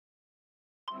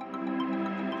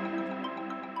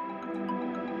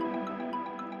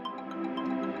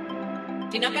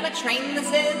Do you know what kind of train this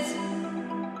is?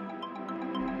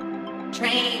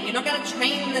 Train. You know what kind of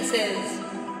train this is?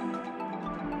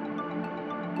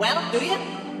 Well, do you?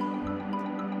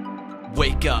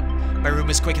 Wake up. My room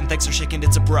is quaking, things are shaking,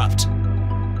 it's abrupt.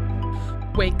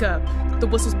 Wake up. The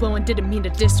whistle's blowing, didn't mean to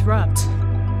disrupt.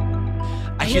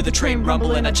 I hear the train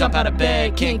rumbling, I jump out of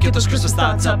bed. Can't get those Christmas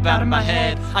thoughts up out of my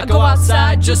head. I go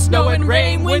outside, just snow and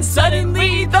rain, when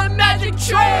suddenly the magic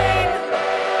train!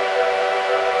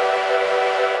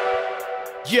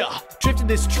 Yeah, drifting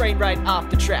this train right off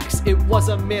the tracks. It was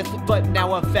a myth, but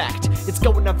now a fact. It's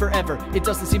going on forever, it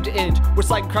doesn't seem to end. We're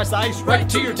sliding across the ice right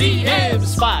to your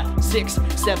DMs. 5, 6,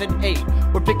 7, 8.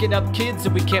 We're picking up kids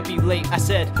and we can't be late. I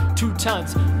said 2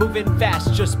 tons, moving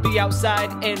fast. Just be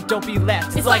outside and don't be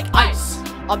left. It's like ice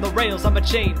on the rails, I'm a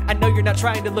chain. I know you're not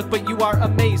trying to look, but you are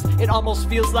amazed. It almost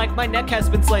feels like my neck has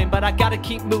been slain, but I gotta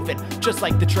keep moving, just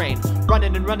like the train.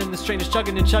 Running and running, this train is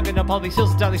chugging and chugging up all these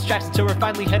hills and down these tracks until we're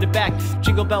finally headed back.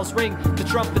 Jingle bells ring, the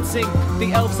trumpets sing,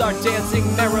 the elves are dancing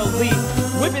merrily.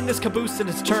 Whipping this caboose and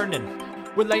it's turning.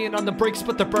 We're laying on the brakes,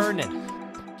 but they're burning.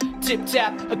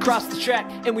 Tip-tap across the track,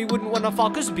 and we wouldn't want to fall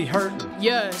cause we'd be hurting.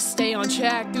 Yeah, stay on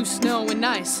track through snow and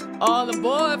ice. All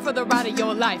aboard for the ride of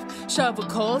your life. Shovel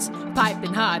coals,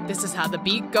 piping hot. This is how the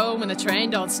beat go when the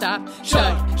train don't stop.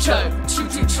 Chug, chug,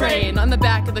 choo-choo train. On the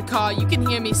back of the car, you can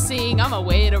hear me sing. I'ma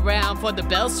wait around for the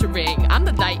bells to ring. I'm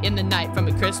the light in the night from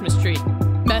a Christmas tree.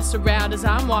 Mess around as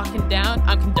I'm walking down.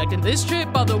 I'm conducting this trip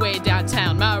all the way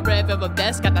downtown. My rev ever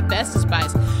best, got the Festive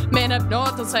Spice. Man up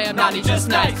north will say I'm naughty just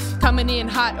nice. Coming in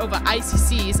hot over icy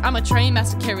seas. I'm a train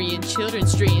master carrying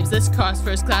children's dreams. This car's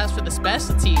first class for the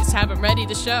specialties. Have 'em ready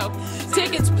to show.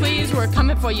 Tickets please, we're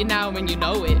coming for you now when you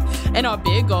know it. And our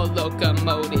big old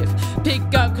locomotive.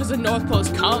 Pick up cause the North Pole's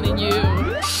calling you.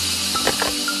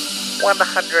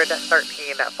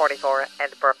 11344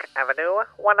 Edbrook Avenue,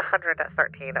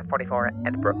 11344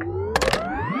 Edbrook.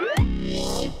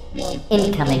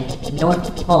 Incoming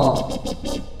North Pole.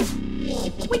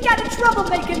 We got a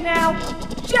troublemaker now!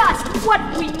 Just what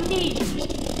we need!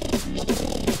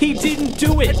 He didn't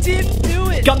do it! I didn't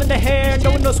do it! Gum in the hair, no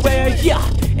one knows where, yeah!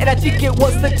 And I think it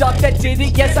was the dog that did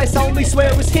it, yes, I solemnly swear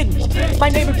it was hidden. My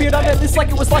name appeared on that list like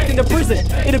it was locked in a prison.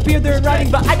 It appeared there in writing,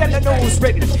 but I gotta know it was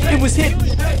written. It was hidden.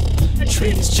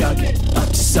 Train is chugging up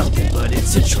to something, but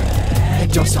it's a drag.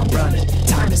 Don't stop running,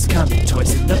 time is coming,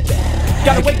 toys in the bag.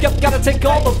 Gotta wake up, gotta take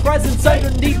all the presents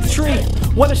underneath the tree.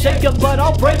 Wanna shake 'em, but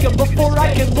I'll break 'em before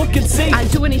I can look and see.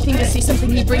 I'd do anything to see something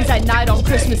he brings at night on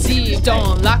Christmas Eve.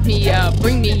 Don't lock me up,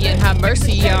 bring me in, have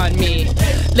mercy on me.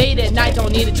 Late at night,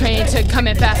 don't need a train to come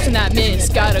in fast and not miss.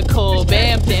 Got a cool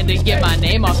band plan to get my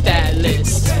name off that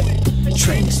list.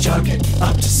 Train is chugging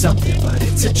up to something, but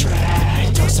it's a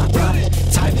drag. Don't stop running,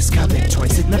 time is coming,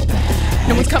 toys in the bag.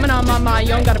 No one's coming on my mind,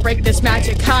 you don't gotta break this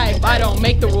magic hype. I don't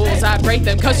make the rules, I break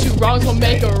them, cause 2 wrongs will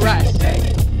make a right.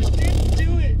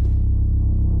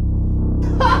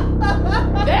 Ha ha ha!